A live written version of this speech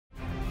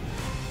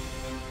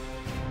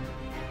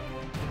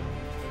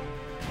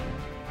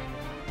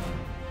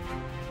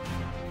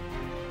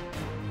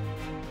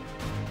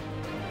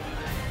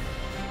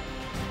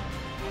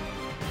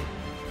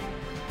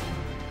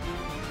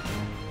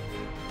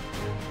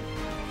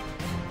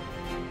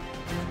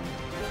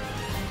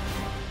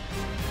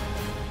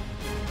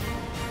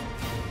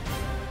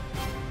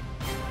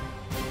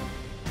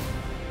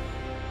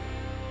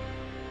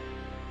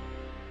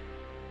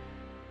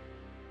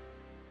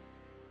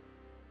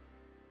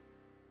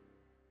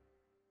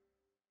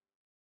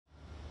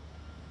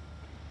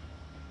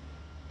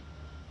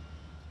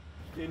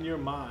In your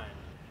mind,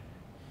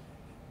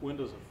 when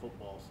does a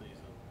football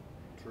season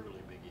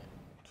truly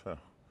begin?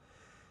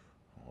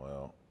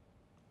 Well,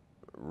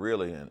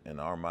 really, in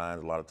our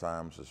minds, a lot of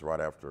times it's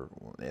right after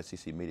when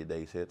SEC Media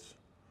Days hits.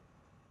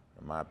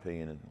 In my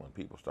opinion, when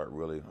people start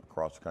really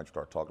across the country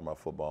start talking about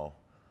football,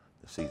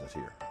 the season's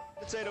here.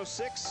 It's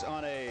 8:06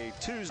 on a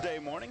Tuesday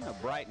morning, a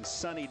bright and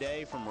sunny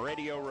day from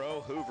Radio Row,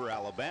 Hoover,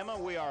 Alabama.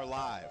 We are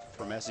live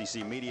from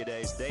SEC Media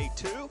Days Day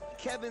 2.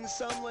 Kevin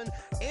Sumlin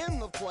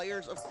and the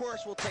players, of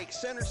course, will take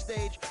center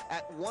stage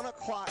at 1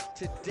 o'clock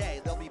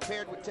today. They'll be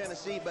paired with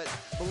Tennessee, but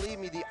believe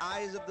me, the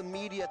eyes of the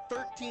media,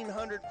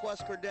 1,300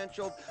 plus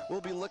credentialed,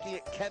 will be looking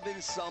at Kevin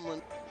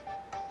Sumlin.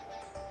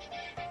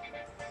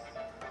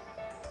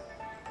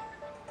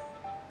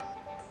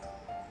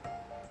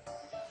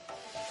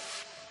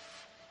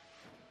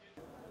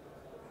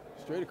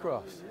 Straight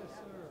across.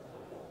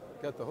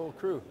 Got the whole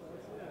crew.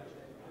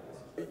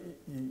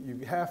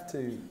 You have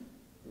to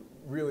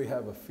really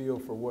have a feel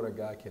for what a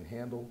guy can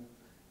handle,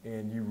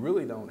 and you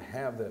really don't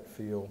have that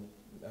feel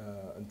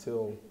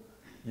until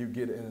you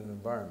get in an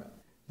environment.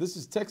 This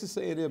is Texas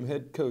A&M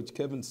head coach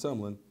Kevin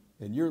Sumlin,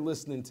 and you're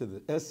listening to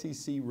the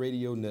SEC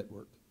Radio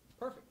Network.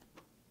 Perfect.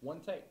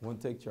 One take. One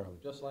take, Charlie.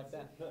 Just like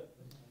that.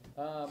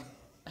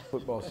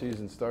 Football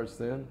season starts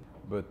then,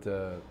 but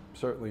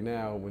certainly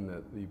now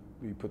when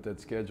you put that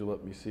schedule up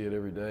and you see it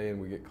every day and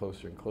we get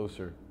closer and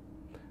closer,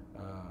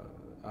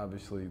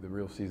 obviously the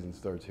real season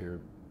starts here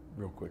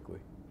real quickly.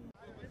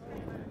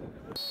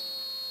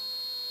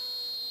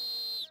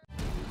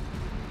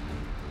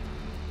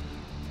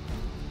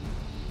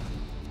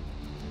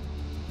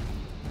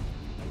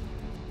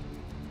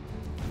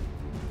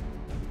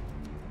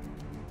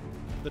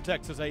 The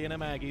Texas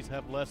A&M Aggies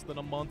have less than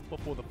a month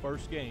before the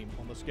first game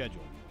on the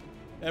schedule.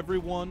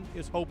 Everyone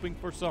is hoping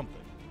for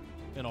something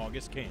in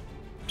August camp.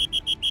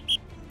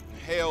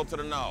 Hell to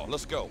the no.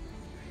 Let's go.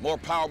 More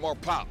power, more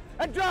pop.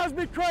 That drives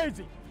me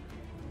crazy.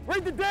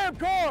 Read the damn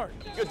card.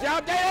 Good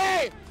job,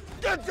 Daddy!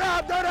 Good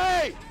job,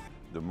 Daddy!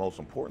 The most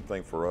important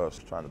thing for us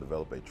is trying to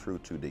develop a true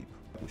two deep.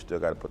 We still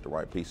got to put the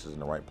right pieces in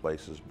the right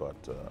places, but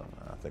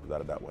I think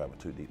without a doubt we'll have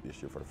a two deep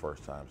this year for the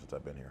first time since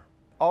I've been here.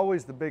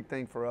 Always the big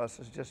thing for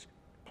us is just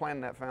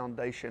planting that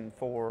foundation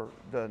for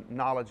the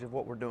knowledge of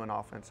what we're doing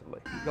offensively.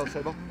 Go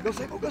Sabo, go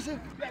Sabo, go Sabo.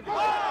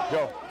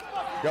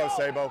 Go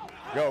Sabo,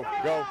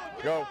 go,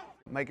 go.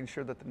 Making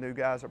sure that the new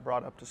guys are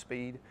brought up to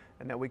speed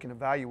and that we can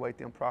evaluate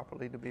them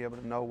properly to be able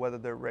to know whether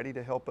they're ready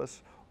to help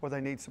us or they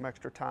need some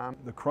extra time.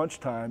 The crunch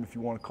time, if you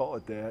want to call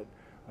it that,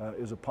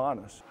 is upon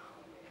us.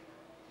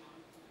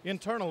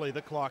 Internally,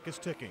 the clock is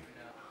ticking,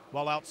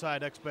 while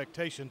outside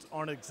expectations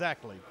aren't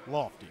exactly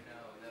lofty.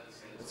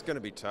 It's going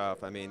to be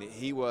tough. I mean,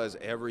 he was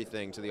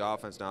everything to the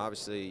offense. Now,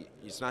 obviously,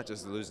 it's not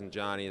just losing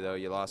Johnny, though.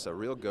 You lost a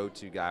real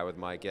go-to guy with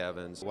Mike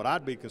Evans. What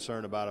I'd be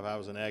concerned about if I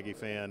was an Aggie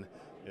fan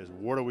is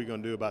what are we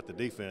going to do about the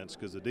defense,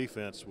 because the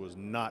defense was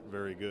not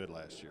very good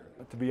last year.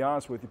 To be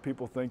honest with you,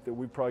 people think that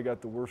we probably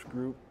got the worst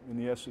group in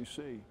the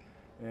SEC,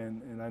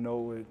 and I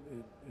know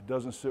it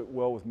doesn't sit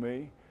well with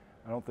me.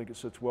 I don't think it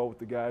sits well with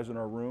the guys in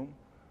our room,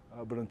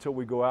 but until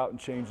we go out and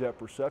change that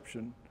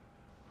perception,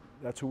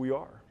 that's who we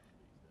are.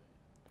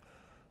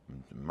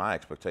 My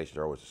expectations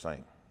are always the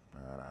same.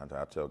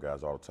 I tell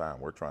guys all the time,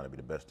 we're trying to be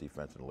the best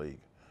defense in the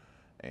league.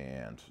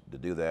 And to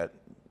do that,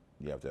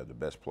 you have to have the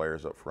best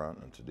players up front.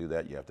 And to do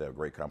that, you have to have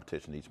great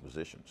competition in each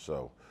position.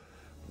 So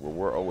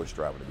we're always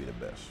striving to be the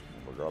best,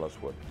 regardless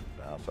what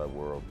the outside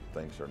world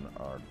thinks or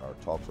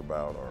talks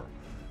about or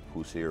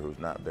who's here, who's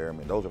not there. I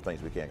mean, those are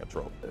things we can't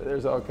control.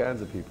 There's all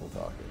kinds of people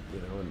talking,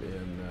 you know,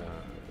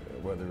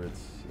 and whether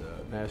it's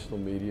national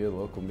media,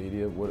 local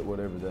media,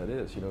 whatever that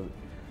is, you know.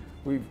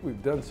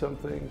 We've done some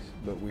things,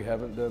 but we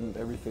haven't done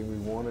everything we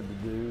wanted to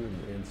do,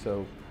 and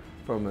so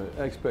from an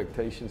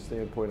expectation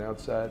standpoint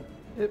outside,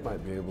 it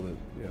might be able to,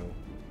 you know,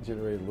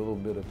 generate a little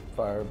bit of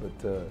fire,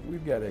 but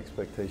we've got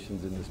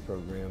expectations in this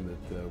program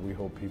that we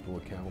hold people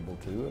accountable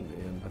to,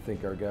 and I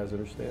think our guys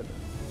understand that.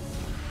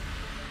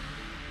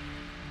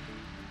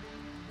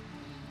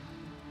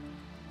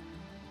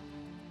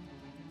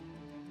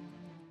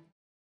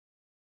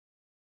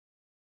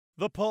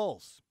 The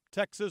Pulse,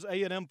 Texas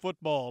A&M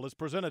Football, is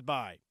presented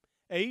by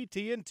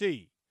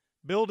AT&T,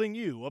 building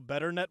you a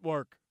better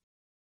network.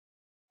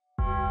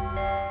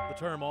 The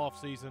term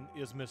off-season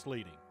is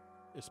misleading,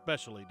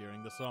 especially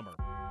during the summer,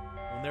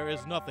 when there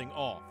is nothing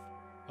off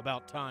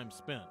about time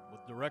spent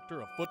with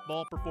Director of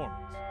Football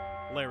Performance,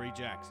 Larry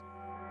Jackson.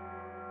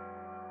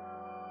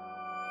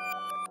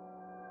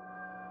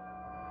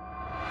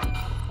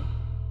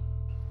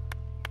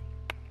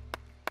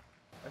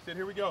 That's it,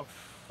 here we go.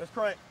 Let's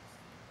crank.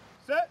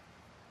 Set.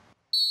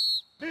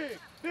 Dig,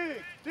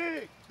 dig,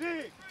 dig,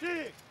 dig,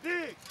 dig,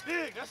 dig,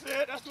 dig. That's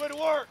it. That's the way to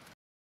work.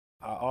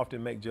 I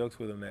often make jokes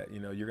with them that, you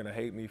know, you're going to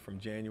hate me from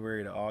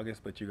January to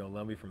August, but you're going to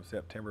love me from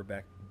September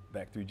back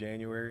through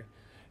January.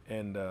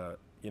 And,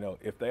 you know,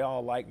 if they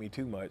all like me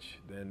too much,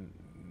 then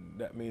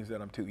that means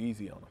that I'm too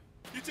easy on them.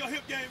 Get your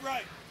hip game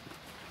right.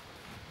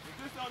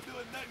 If this don't do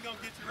it, nothing going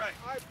to get you right.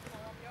 All right.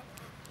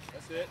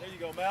 That's it. There you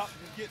go, Mal.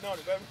 Just getting on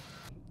it, baby.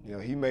 You know,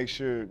 he makes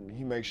sure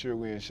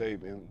we're in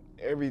shape, and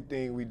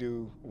everything we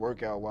do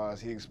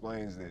workout-wise, he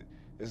explains that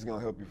this is gonna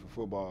help you for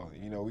football.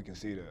 You know, we can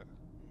see that.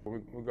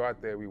 We go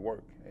out there, we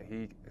work, and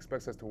he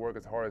expects us to work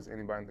as hard as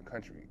anybody in the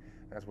country.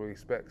 That's what he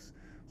expects.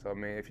 So, I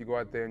mean, if you go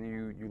out there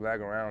and you lag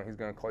around, he's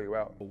going to call you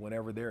out.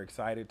 Whenever they're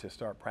excited to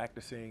start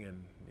practicing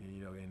and,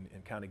 you know,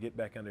 and kind of get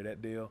back under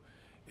that deal,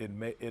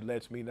 it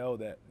lets me know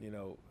that, you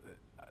know,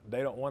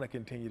 they don't want to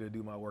continue to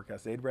do my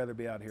workouts. They'd rather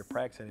be out here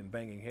practicing and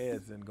banging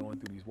heads than going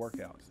through these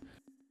workouts.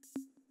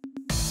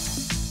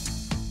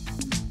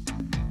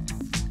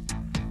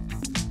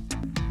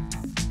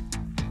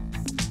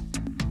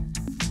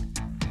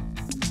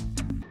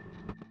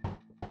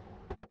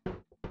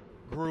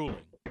 Grueling,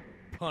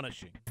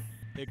 punishing,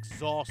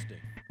 exhausting.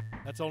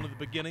 That's only the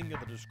beginning of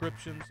the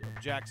descriptions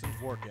of Jackson's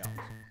workouts.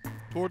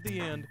 Toward the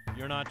end,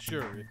 you're not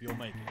sure if you'll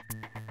make it.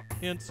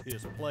 Hence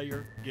his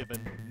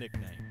player-given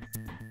nickname.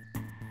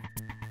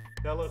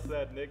 Tell us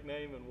that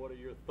nickname and what are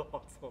your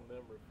thoughts on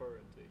them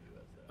referring to you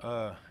as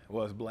that?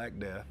 Well, it's Black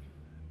Death.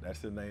 That's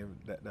the name.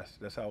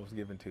 That's how it was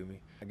given to me.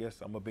 I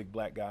guess I'm a big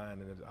black guy,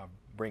 and I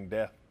bring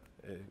death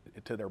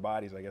to their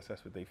bodies. I guess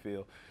that's what they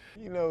feel.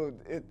 You know,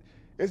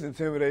 it's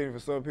intimidating for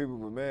some people,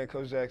 but man,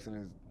 Coach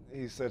Jackson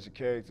he's such a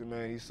character,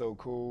 man. He's so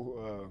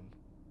cool.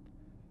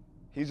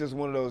 He's just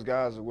one of those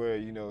guys where,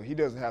 you know, he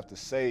doesn't have to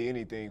say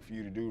anything for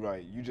you to do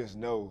right. You just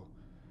know,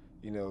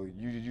 you know,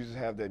 you just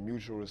have that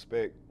mutual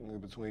respect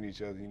between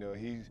each other. You know,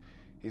 he's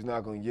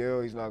not gonna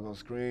yell, he's not gonna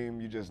scream.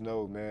 You just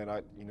know, man,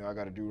 I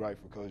got to do right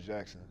for Coach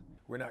Jackson.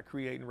 We're not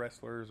creating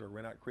wrestlers or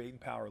we're not creating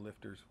power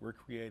lifters. We're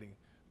creating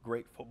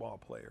great football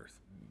players.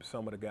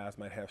 Some of the guys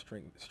might have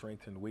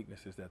strengths and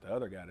weaknesses that the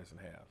other guy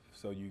doesn't have.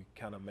 So you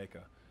kind of make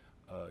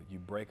you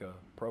break a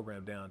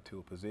program down to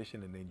a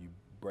position, and then you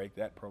break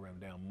that program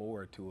down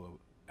more to an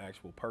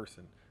actual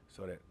person,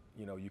 so that,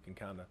 you know, you can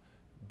kind of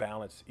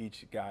balance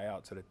each guy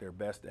out so that they're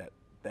best at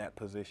that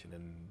position,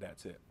 and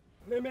that's it.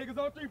 Playmakers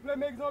on three,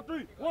 playmakers on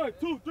three. 1,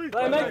 2, 3,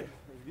 playmakers.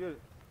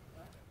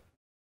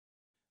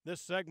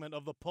 This segment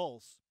of The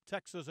Pulse,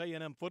 Texas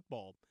A&M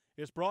Football,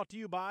 is brought to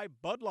you by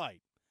Bud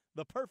Light,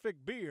 the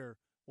perfect beer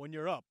when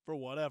you're up for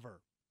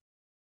whatever.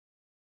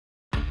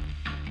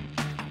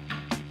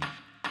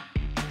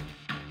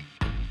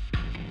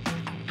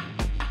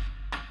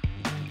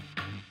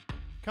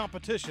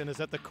 Competition is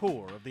at the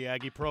core of the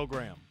Aggie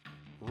program.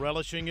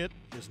 Relishing it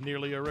is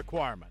nearly a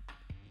requirement.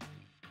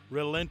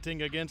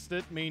 Relenting against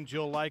it means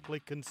you'll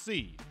likely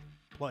concede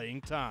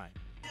playing time.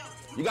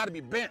 You got to be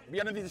bent, be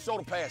underneath the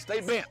shoulder pads,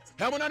 stay bent.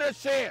 Helmet under the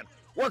chin,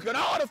 working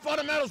all the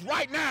fundamentals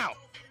right now.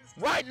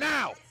 Right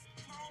now.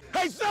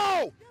 Hey,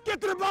 so, get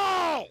to the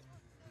ball!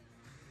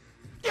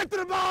 Get to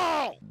the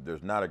ball!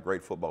 There's not a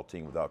great football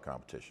team without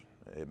competition.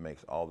 It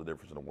makes all the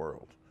difference in the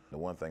world. The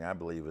one thing I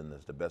believe in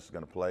is the best is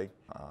going to play.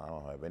 I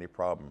don't have any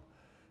problem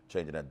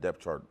changing that depth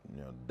chart,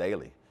 you know,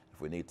 daily if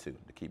we need to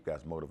keep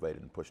guys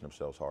motivated and pushing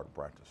themselves hard in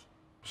practice.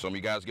 Some of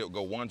you guys go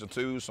 1s and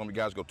 2s, some of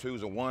you guys go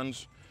 2s and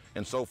 1s,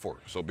 and so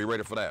forth. So be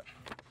ready for that.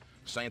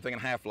 Same thing in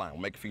half line.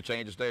 We'll make a few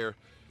changes there.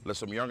 Let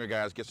some younger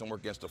guys get some work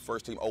against the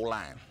first team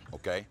O-line,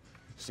 okay?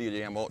 See your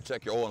damn,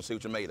 check your O and see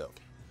what you're made of.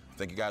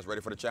 Think you guys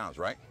ready for the challenge,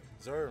 right?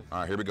 Sir. All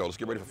right, here we go. Let's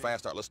get ready for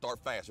fast start. Let's start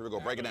fast. Here we go.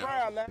 Break it down.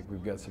 I think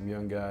we've got some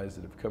young guys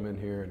that have come in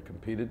here and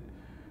competed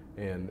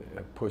and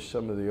have pushed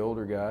some of the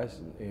older guys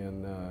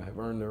and have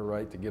earned their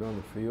right to get on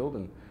the field,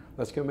 and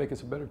that's going to make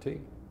us a better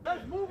team.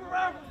 Let's move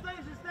around from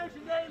station to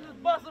station, game. Let's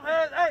bust some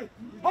heads. Hey,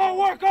 hard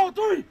work on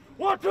three.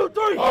 1, 2,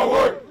 3. Hard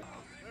work.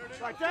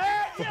 Like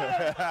that.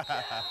 Yeah.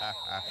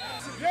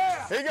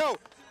 Yeah. Here you go.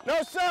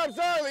 No subs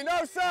early.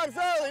 No subs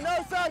early.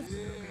 No subs.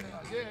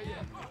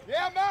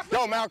 Yeah, Malcolm.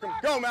 Go, Malcolm.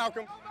 Go,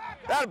 Malcolm.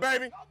 That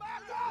baby.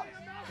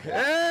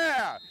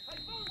 Yeah.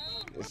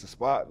 It's a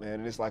spot, man,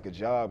 and it's like a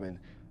job, and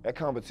that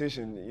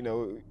competition, you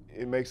know,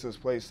 it makes us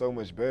play so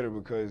much better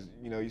because,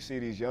 you know, you see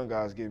these young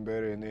guys getting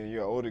better, and then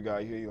you're an older guy,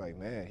 you're like,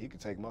 man, he could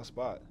take my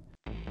spot.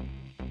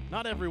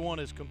 Not everyone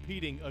is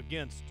competing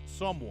against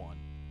someone,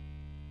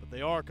 but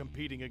they are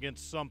competing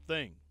against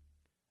something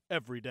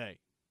every day.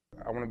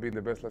 I want to be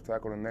the best left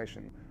tackle in the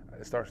nation.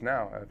 It starts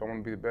now. If I want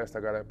to be the best,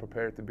 I got to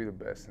prepare to be the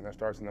best, and that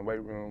starts in the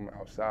weight room,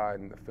 outside,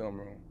 in the film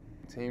room.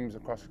 Teams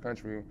across the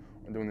country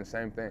are doing the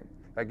same thing.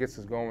 That gets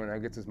us going, that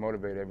gets us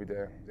motivated every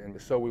day. And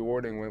it's so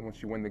rewarding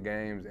once you win the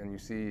games and you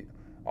see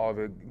all of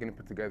it getting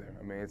put together.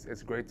 I mean,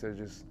 it's great to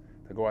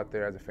go out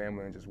there as a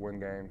family and just win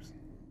games.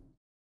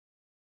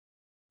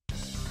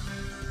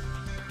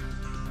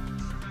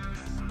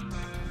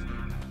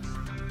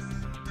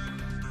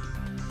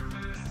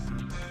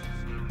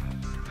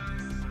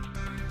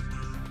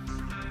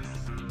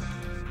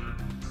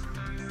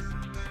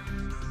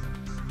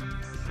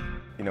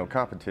 You know,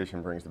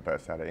 competition brings the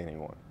best out of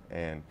anyone,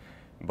 and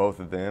both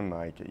of them,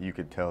 like, you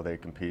could tell they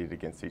competed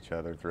against each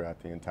other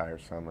throughout the entire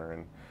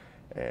summer,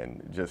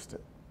 and just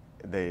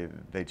they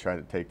tried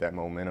to take that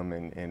momentum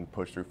and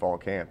push through fall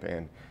camp,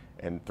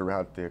 and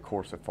throughout the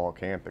course of fall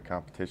camp, the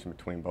competition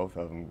between both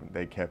of them,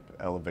 they kept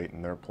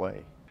elevating their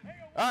play.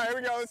 All right, here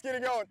we go. Let's get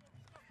it going.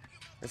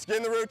 Let's get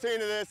in the routine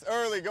of this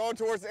early, going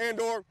towards the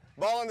indoor,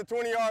 ball on the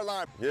 20-yard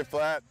line. Get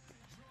flat.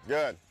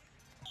 Good.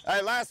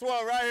 Hey, last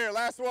one right here.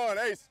 Last one.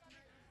 Ace.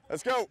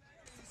 Let's go.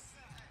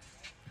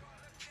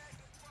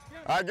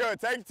 All right, good.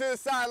 Take it to the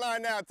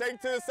sideline now. Take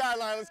it to the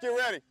sideline. Let's get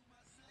ready.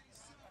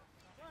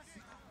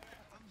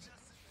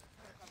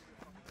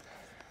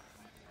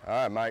 All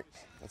right, Mike.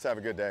 Let's have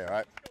a good day, all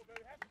right?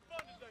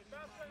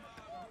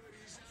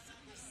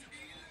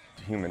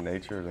 Human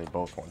nature, they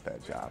both want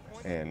that job.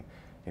 And,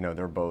 you know,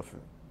 they're both,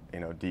 you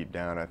know, deep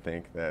down, I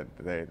think that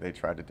they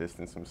try to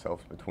distance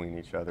themselves between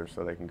each other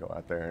so they can go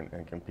out there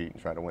and compete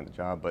and try to win the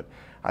job. But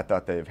I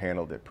thought they've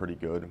handled it pretty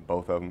good,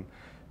 both of them.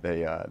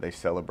 They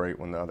celebrate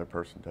when the other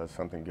person does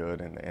something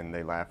good, and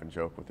they laugh and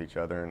joke with each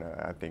other, and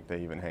I think they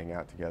even hang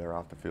out together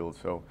off the field.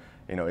 So,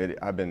 you know,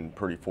 I've been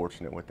pretty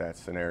fortunate with that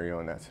scenario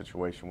and that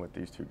situation with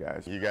these two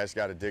guys. You guys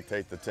got to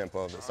dictate the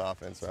tempo of this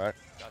offense, all right?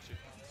 Got you.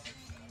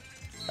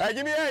 Hey,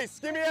 give me ace,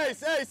 give me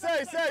ace, ace,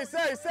 ace, ace,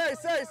 ace,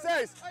 ace, ace,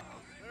 ace.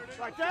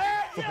 Like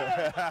that,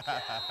 yeah.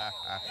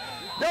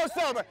 Go,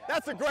 Summer.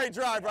 That's a great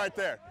drive right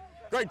there.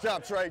 Great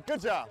job, Trey.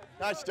 Good job.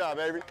 Nice job,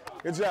 baby.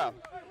 Good job.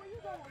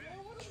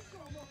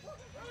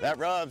 That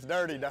rub's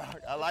dirty,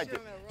 dog. I like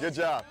it. Good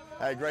job.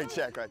 Hey, great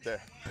check right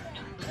there.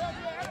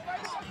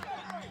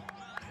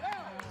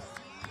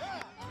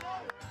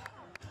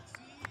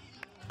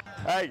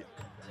 Hey,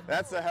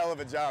 that's a hell of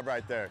a job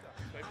right there.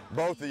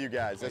 Both of you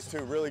guys. That's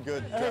two really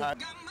good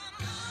drives.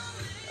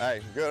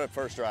 Hey, good at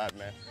first drive,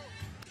 man.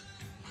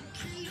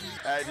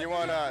 Hey, do you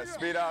want a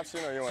speed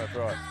option or you want to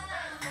throw it?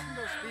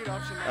 Speed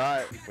option. All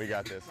right, we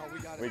got this.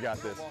 We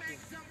got this.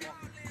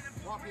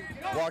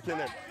 Walk in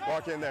there.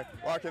 Walk in there.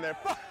 Walk in there.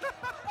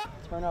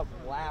 Turn up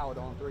loud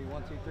on 3.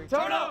 1, 2, 3.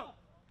 Turn up!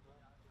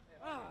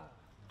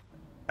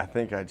 I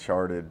think I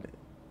charted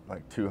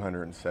like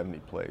 270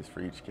 plays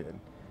for each kid.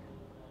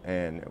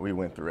 And we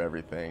went through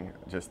everything,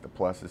 just the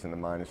pluses and the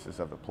minuses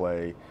of the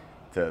play,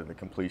 to the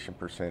completion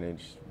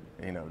percentage,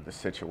 you know, the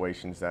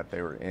situations that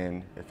they were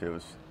in, if it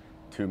was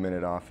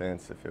 2-minute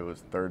offense, if it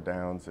was third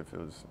downs, if it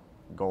was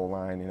goal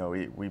line, you know,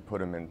 we put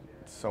them in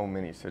so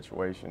many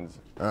situations.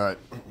 All right.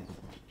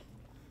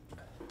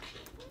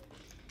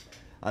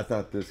 I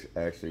thought this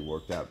actually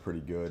worked out pretty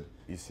good.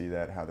 You see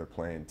that, how they're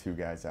playing two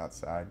guys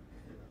outside,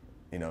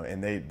 you know,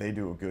 and they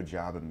do a good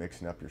job of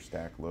mixing up your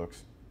stack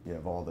looks. You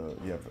have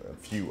a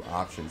few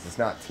options. It's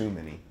not too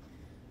many,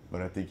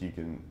 but I think you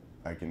can,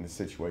 like in a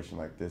situation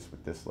like this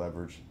with this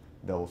leverage,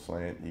 double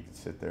slant, you can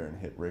sit there and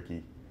hit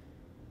Ricky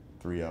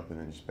 3 up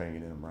and then just bang it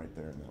in him right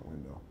there in that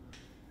window.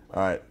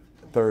 All right,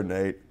 3rd and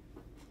 8.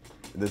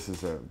 This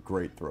is a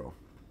great throw.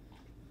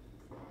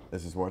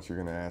 This is what you're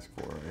gonna ask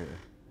for right here.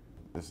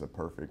 This is a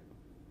perfect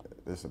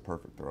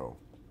throw.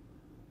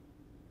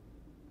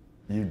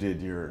 You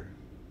did your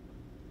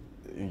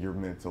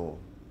mental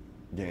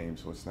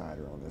games with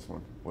Snyder on this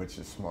one, which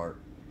is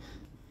smart.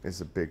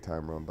 It's a big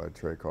time run by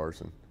Trey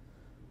Carson.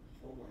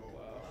 Oh my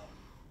wow.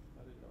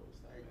 I didn't know it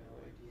was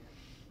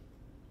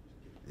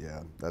that.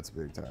 Yeah, that's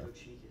big time. Coach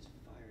Sheik is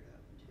fired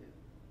up too.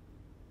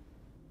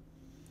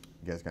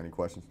 You guys got any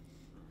questions?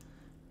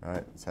 All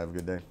right, let's have a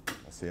good day.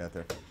 I'll see you out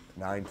there.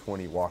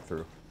 9:20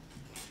 walkthrough.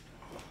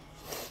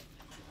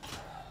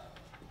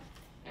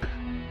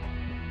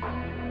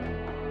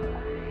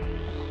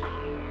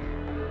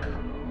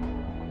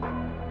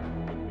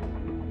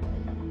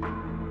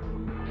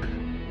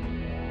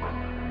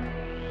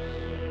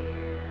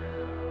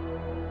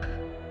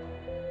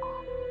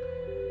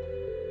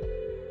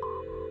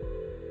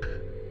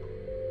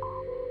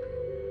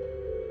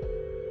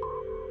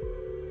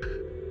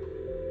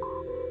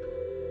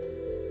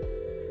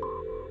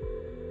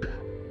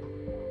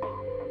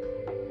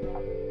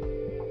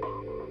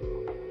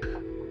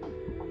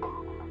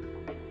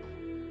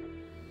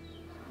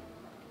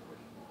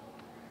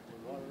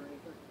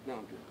 No,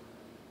 I'm good.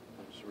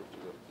 I just ripped it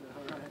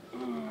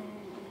up.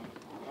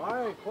 All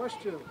right,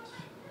 questions.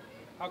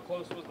 How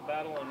close was the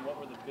battle, and what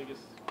were the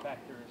biggest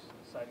factors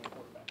deciding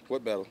quarterback?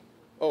 What battle?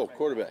 Oh,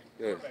 quarterback.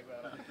 Yeah. Quarterback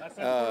battle. I said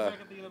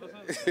quarterback at the end of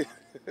the sentence.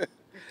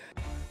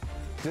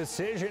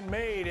 Decision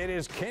made. It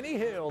is Kenny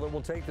Hill that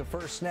will take the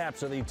first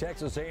snaps of the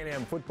Texas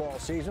A&M football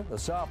season. The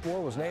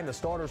sophomore was named the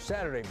starter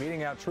Saturday,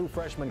 beating out true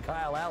freshman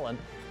Kyle Allen.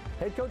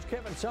 Head coach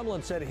Kevin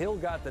Sumlin said Hill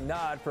got the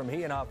nod from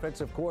he and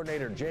offensive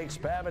coordinator Jake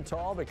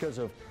Spavital because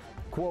of,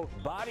 quote,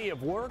 body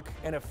of work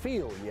and a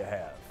feel you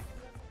have.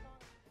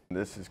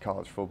 This is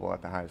college football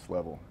at the highest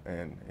level,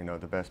 and you know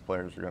the best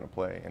players are going to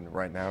play. And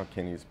right now,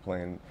 Kenny's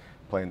playing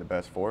the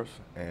best for us,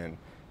 and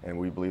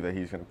we believe that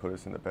he's going to put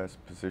us in the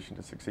best position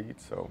to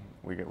succeed. So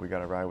we got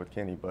to ride with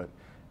Kenny, but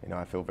you know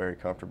I feel very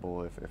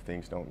comfortable if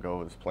things don't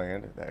go as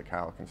planned that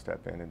Kyle can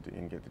step in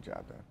and get the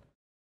job done.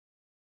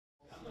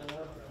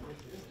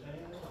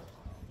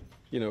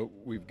 You know,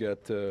 we've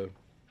got a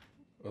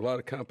lot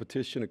of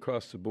competition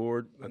across the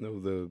board. I know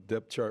the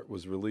depth chart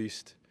was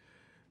released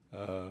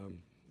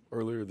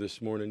earlier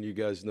this morning. You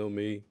guys know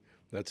me.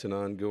 That's an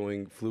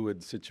ongoing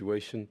fluid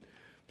situation.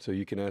 So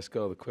you can ask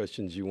all the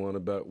questions you want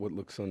about what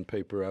looks on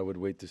paper. I would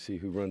wait to see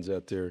who runs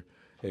out there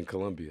in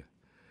Columbia.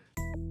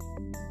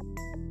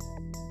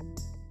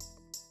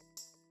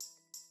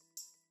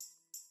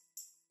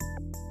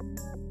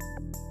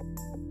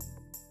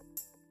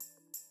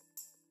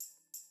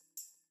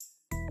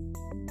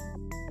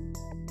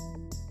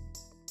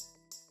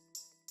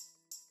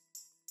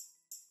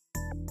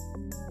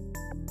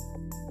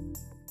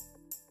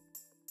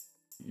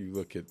 you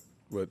look at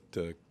what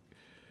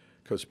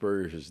Coach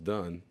Spurrier has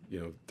done,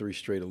 3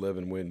 straight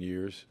 11-win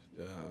years.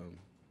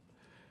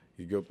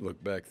 You go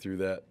look back through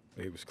that,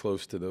 he was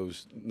close to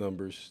those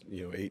numbers,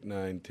 8,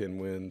 9, 10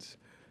 wins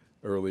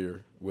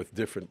earlier with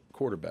different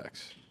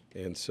quarterbacks.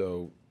 And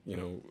so,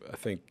 I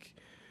think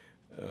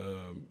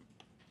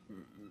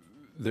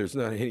there's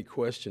not any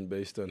question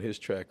based on his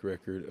track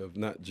record of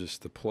not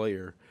just the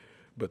player,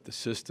 but the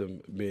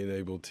system being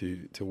able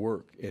to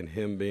work and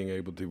him being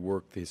able to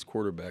work his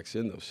quarterbacks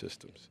in those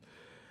systems.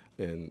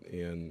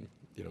 And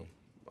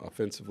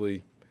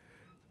offensively,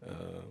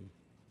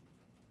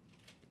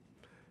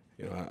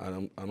 I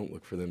don't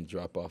look for them to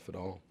drop off at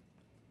all.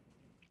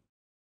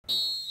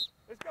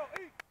 Let's go,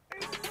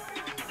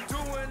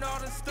 doing all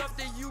the stuff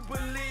that you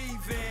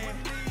believe in.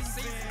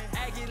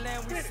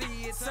 Aggieland, we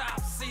see it's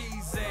off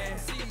season.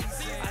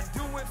 I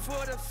do it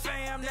for the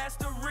fam, that's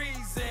the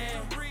reason.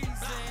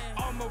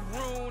 I'm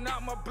maroon,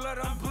 out my blood,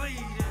 I'm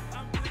bleeding.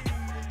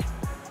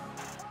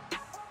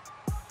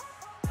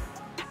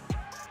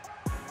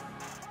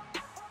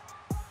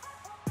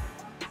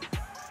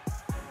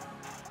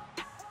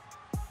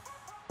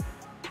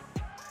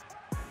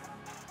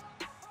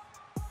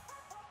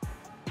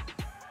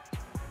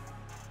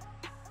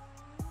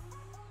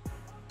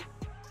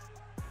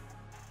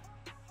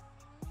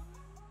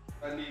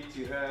 I need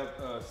to have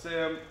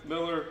Sam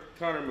Miller,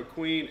 Connor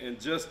McQueen, and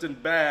Justin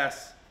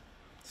Bass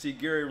see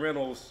Gary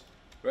Reynolds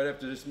right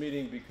after this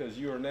meeting because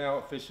you are now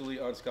officially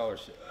on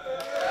scholarship.